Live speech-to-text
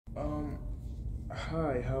Um,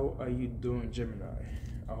 Hi, how are you doing, Gemini?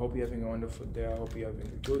 I hope you're having a wonderful day. I hope you're having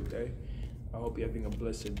a good day. I hope you're having a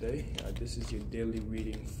blessed day. This is your daily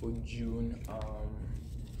reading for June.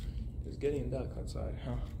 It's getting dark outside,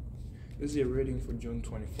 huh? This is your reading for June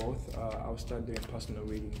 24th. I'll start doing personal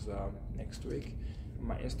readings next week.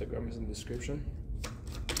 My Instagram is in the description.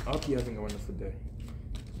 I hope you're having a wonderful day.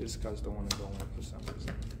 These guys don't want to go on for some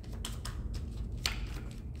reason.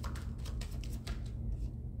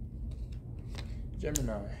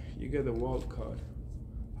 Gemini, you get the world card.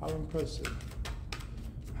 How impressive.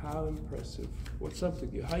 How impressive. What's up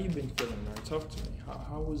with you? How you been feeling, man? Talk to me.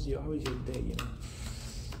 How was your day, you know?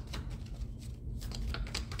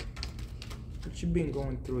 What you been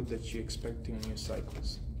going through that you're expecting in your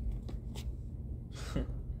cycles?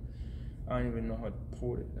 I don't even know how to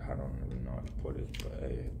put it. I don't even know how to put it, but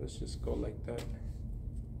hey, let's just go like that.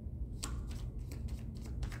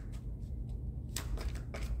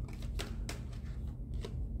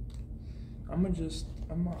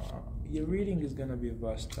 Your reading is gonna be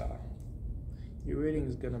versatile. Your reading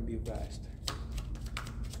is gonna be vast.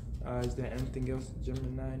 Is there anything else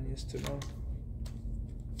Gemini needs to know?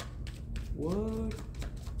 What?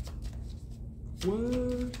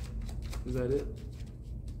 What? Is that it?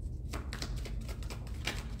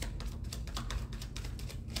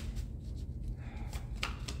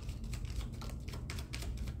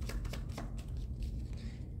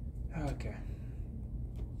 Okay.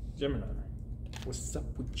 Gemini, what's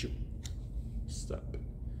up with you? What's up?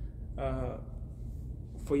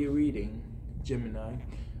 For your reading, Gemini,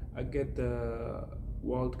 I get the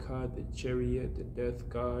World card, the Chariot, the Death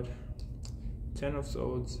card, Ten of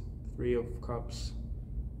Swords, Three of Cups,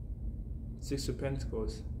 Six of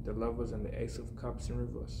Pentacles, the Lovers, and the Ace of Cups in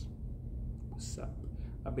reverse. What's up?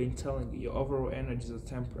 I've been telling you, your overall energy is a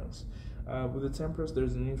Temperance. With the Temperance,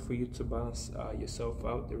 there's a need for you to balance yourself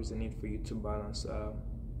out. There is a need for you to balance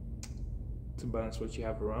what you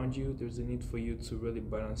have around you. There's a need for you to really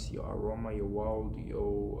balance your aroma, your world,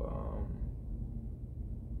 your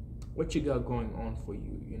what you got going on for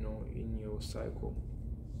you, you know, in your cycle.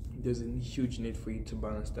 There's a huge need for you to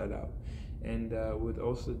balance that out. And with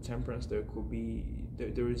also Temperance, there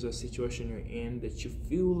is a situation you're in that you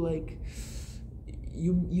feel like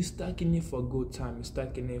you stuck in it for a good time. You're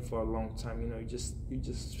stuck in it for a long time. You know, you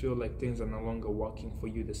just feel like things are no longer working for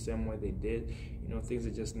you the same way they did. You know, things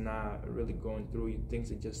are just not really going through you.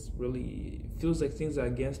 Things are just really feels like things are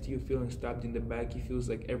against you. Feeling stabbed in the back. It feels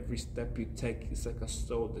like every step you take is like a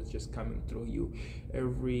sword that's just coming through you.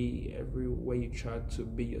 Every way you try to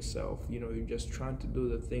be yourself. You know, you're just trying to do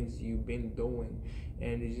the things you've been doing,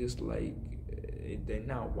 and it's just like they're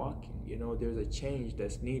not working. You know, there's a change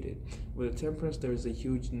that's needed. With the Temperance, there's a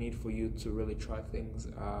huge need for you to really try things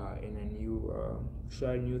in a new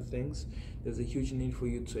try new things. There's a huge need for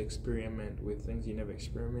you to experiment with things you never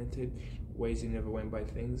experimented, ways you never went by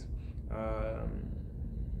things.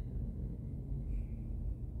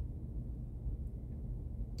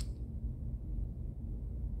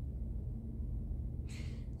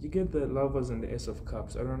 You get the Lovers and the Ace of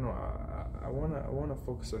Cups. I don't know. I wanna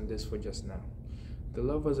focus on this for just now. The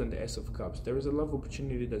Lovers and the Ace of Cups. There is a love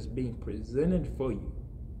opportunity that's being presented for you,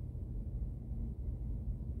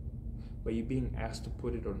 but you're being asked to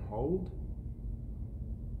put it on hold.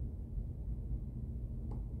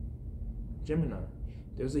 Gemini,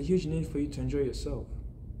 there's a huge need for you to enjoy yourself.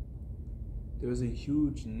 There is a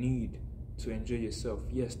huge need to enjoy yourself.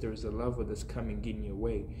 Yes, there is a lover that's coming in your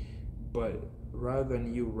way, but rather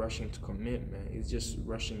than you rushing to commitment, it's just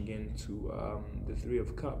rushing into the Three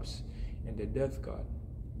of Cups and the Death card.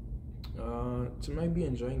 To maybe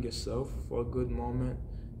enjoying yourself for a good moment,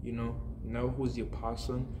 you know who's your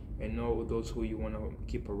person and know those who you want to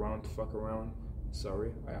keep around, fuck around.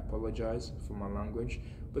 Sorry, I apologize for my language,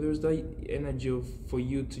 but there's that energy for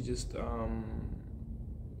you to just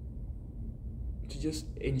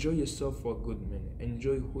enjoy yourself for a good minute,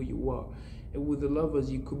 enjoy who you are. And with the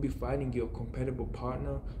Lovers, you could be finding your compatible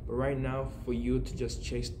partner, but right now, for you to just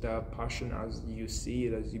chase that passion as you see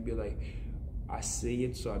it, as you be like, I see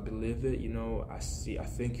it, so I believe it. You know, I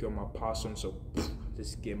think you're my person, so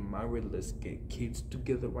let's get married, let's get kids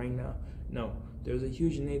together right now. No, there's a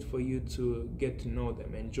huge need for you to get to know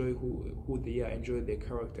them, enjoy who they are, enjoy their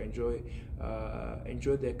character, enjoy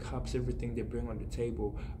their cups, everything they bring on the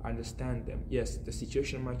table, understand them. Yes, the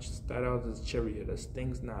situation might start out as Chariot, as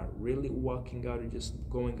things not really working out and just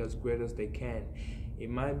going as great as they can. You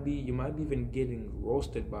might be even getting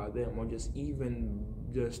roasted by them, or just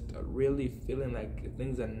really feeling like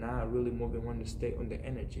things are not really moving on the state on the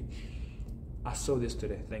energy. I saw this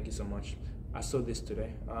today. Thank you so much. I saw this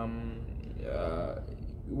today.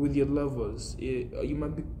 with your lovers, you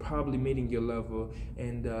might be probably meeting your lover,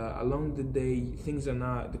 and along the day,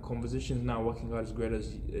 the conversation is not working out as great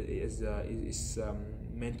as is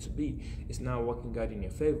meant to be. It's not working out in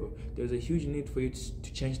your favor. There's a huge need for you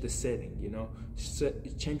to change the setting,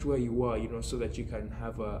 change where you are, so that you can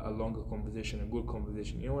have a longer conversation, a good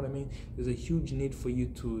conversation. You know what I mean? There's a huge need for you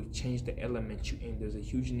to change the element you're in. There's a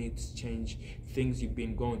huge need to change things you've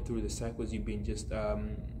been going through, the cycles you've been just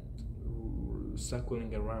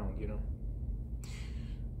circling around,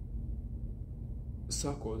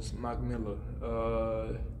 Circles, Mark Miller.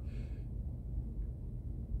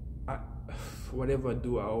 Whatever I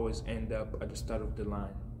do, I always end up at the start of the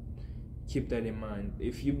line. Keep that in mind.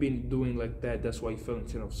 If you've been doing like that, that's why you're feeling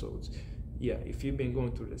 10 of swords. Yeah, if you've been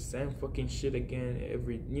going through the same fucking shit again,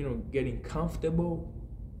 getting comfortable,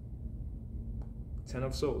 10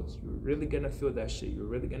 of swords, you're really gonna feel that shit. You're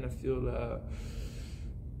really gonna feel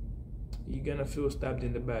you're gonna feel stabbed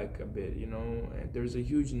in the back a bit, and there's a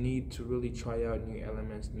huge need to really try out new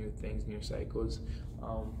elements, new things, new cycles,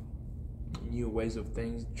 new ways of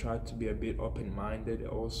things. Try to be a bit open-minded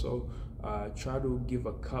also. Try to give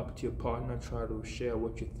a cup to your partner. Try to share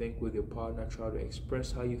what you think with your partner. Try to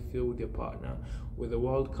express how you feel with your partner. With the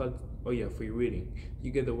world card, for your reading,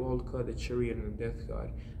 you get the world card, the chariot, and the death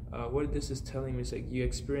card. What this is telling me is like you're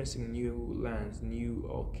experiencing new lands,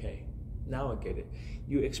 now I get it.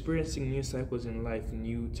 You're experiencing new cycles in life,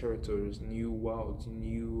 new territories, new worlds,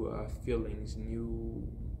 new feelings, new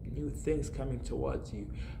things coming towards you.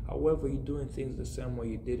 However, you're doing things the same way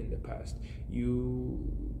you did in the past.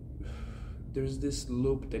 There's this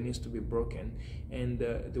loop that needs to be broken, and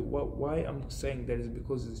why I'm saying that is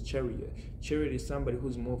because it's chariot. Chariot is somebody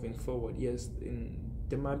who's moving forward. Yes,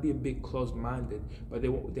 they might be a bit closed-minded, but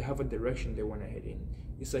they have a direction they want to head in.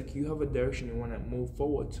 It's like you have a direction you want to move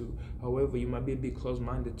forward to. However, you might be a bit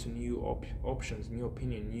closed-minded to new options, new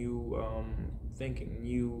opinion, new thinking,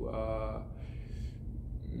 new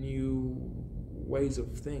ways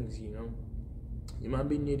of things. You might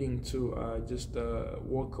be needing to just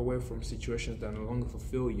walk away from situations that no longer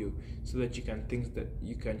fulfill you, so that you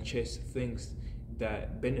can chase things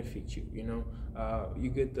that benefit you. You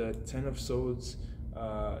get the 10 of swords,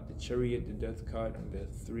 the chariot, the death card, and the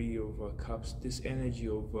 3 of cups. This energy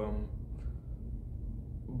of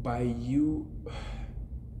by you,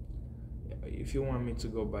 if you want me to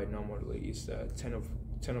go by normally, it's 10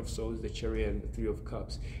 of swords, the chariot, and the 3 of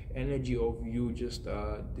cups. Energy of you just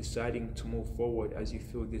deciding to move forward as you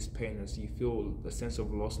feel this pain, as you feel the sense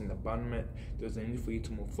of loss and abandonment. There's a need for you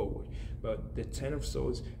to move forward. But the 10 of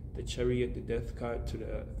swords, the chariot, the death card, to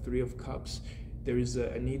the 3 of cups, there is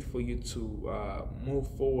a need for you to move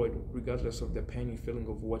forward regardless of the pain you're feeling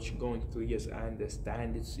of what you're going through. Yes, I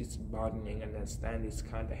understand it's burdening, and I understand it's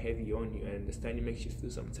kind of heavy on you, and I understand it makes you feel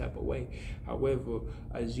some type of way. However,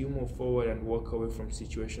 as you move forward and walk away from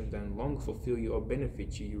situations that no longer fulfill you or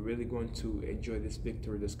benefit you, you're really going to enjoy this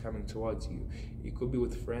victory that's coming towards you. It could be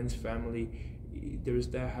with friends, family. There is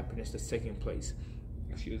that happiness that's taking place.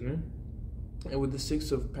 Excuse me. And with the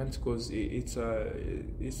 6 of Pentacles, it's I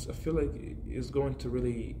feel like it's going to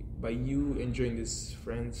really, by you enjoying this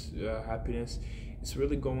friend's happiness, it's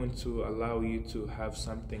really going to allow you to have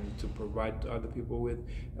something to provide to other people with,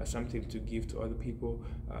 something to give to other people.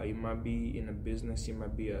 You might be in a business, you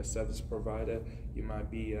might be a service provider, you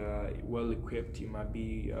might be well equipped, you might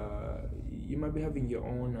be having your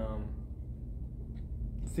own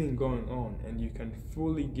thing going on, and you can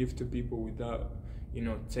fully give to people without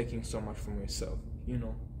taking so much from yourself.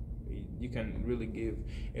 You can really give.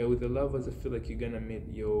 And with the lovers, I feel like you're gonna meet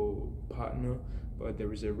your partner, but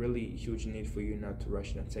there is a really huge need for you not to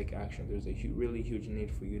rush and take action. There's a really huge need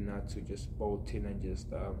for you not to just bolt in and just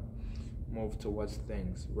move towards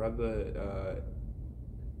things. Rather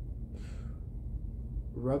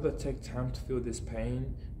take time to feel this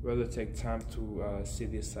pain. Rather take time to see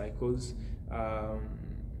these cycles.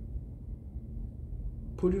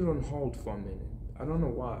 Put it on hold for a minute. I don't know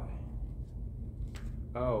why.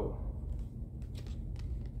 Oh.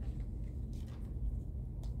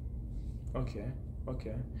 Okay.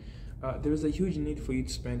 There's a huge need for you to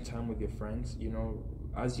spend time with your friends,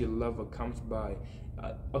 as your lover comes by.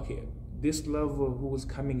 This lover who's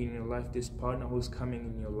coming in your life, this partner who's coming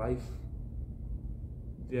in your life,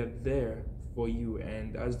 they're there for you.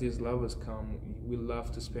 And as these lovers come, we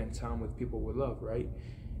love to spend time with people we love, right?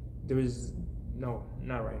 No,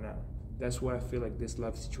 not right now. That's why I feel like this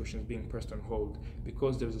love situation is being pressed on hold,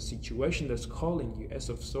 because there's a situation that's calling you, Ace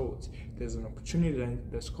of Swords. There's an opportunity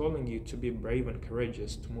that's calling you to be brave and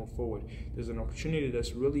courageous, to move forward. There's an opportunity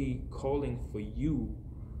that's really calling for you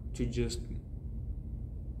to just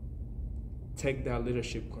take that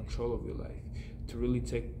leadership control of your life. to really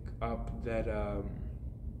take up that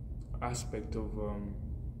aspect of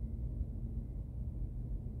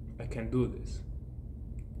I can do this.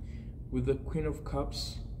 With the Queen of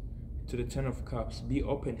Cups to the Ten of Cups, be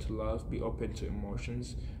open to love, be open to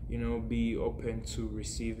emotions, be open to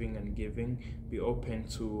receiving and giving, be open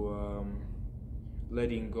to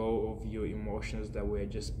letting go of your emotions that were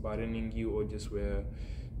just burdening you or just were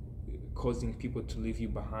causing people to leave you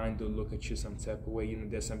behind or look at you some type of way.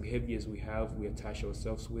 There's some behaviors we attach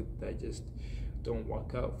ourselves with that just don't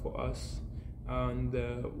work out for us. And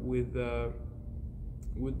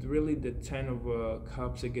with really the Ten of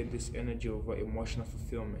Cups, I get this energy of emotional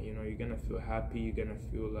fulfillment. You're gonna feel happy, you're gonna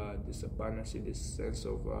feel this abundance, this sense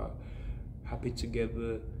of happy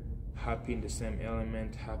together, happy in the same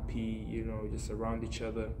element, happy, just around each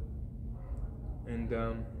other. And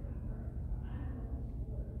it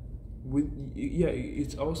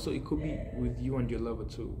could be with you and your lover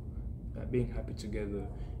too, being happy together.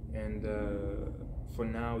 And for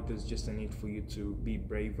now, there's just a need for you to be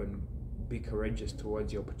brave and be courageous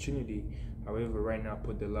towards the opportunity. However, right now,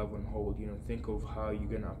 put the love on hold. Think of how you're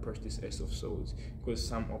gonna approach this Ace of Swords, because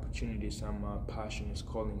some opportunity, some passion is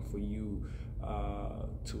calling for you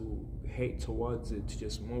to hate towards it, to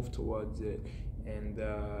just move towards it, and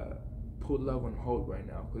put love on hold right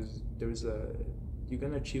now, because you're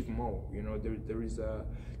gonna achieve more.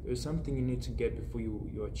 There's something you need to get before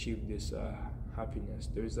you achieve this happiness.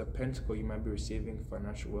 There's a pentacle you might be receiving,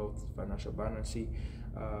 financial wealth, financial abundance,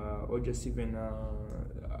 or just even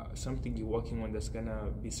something you're working on that's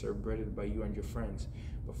gonna be celebrated by you and your friends.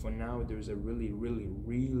 But for now, there's a really, really,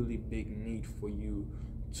 really big need for you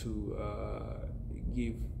to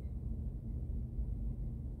give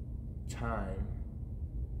time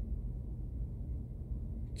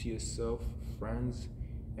to yourself, friends,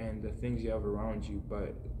 and the things you have around you.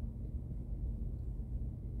 But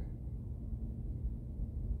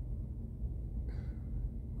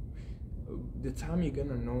the time you're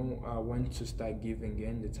gonna know when to start giving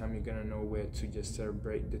in, the time you're gonna know where to just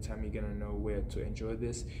celebrate, the time you're gonna know where to enjoy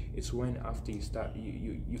this, it's when after you start,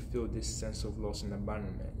 you feel this sense of loss and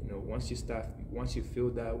abandonment. Once you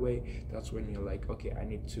feel that way, that's when you're like, okay, I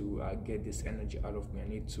need to get this energy out of me. I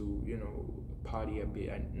need to party a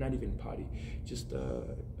bit, not even party, just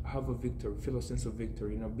have a victory, feel a sense of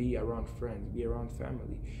victory. Be around friends, be around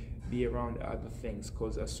family, be around other things,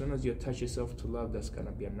 because as soon as you attach yourself to love, that's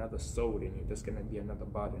gonna be another soul in you, that's gonna be another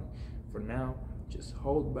burden. For now, just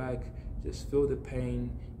hold back, just feel the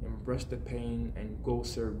pain, embrace the pain, and go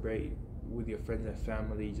celebrate with your friends and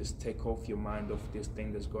family. Just take off your mind of this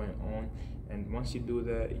thing that's going on, and once you do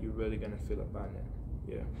that, you're really gonna feel abundant.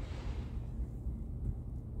 Yeah.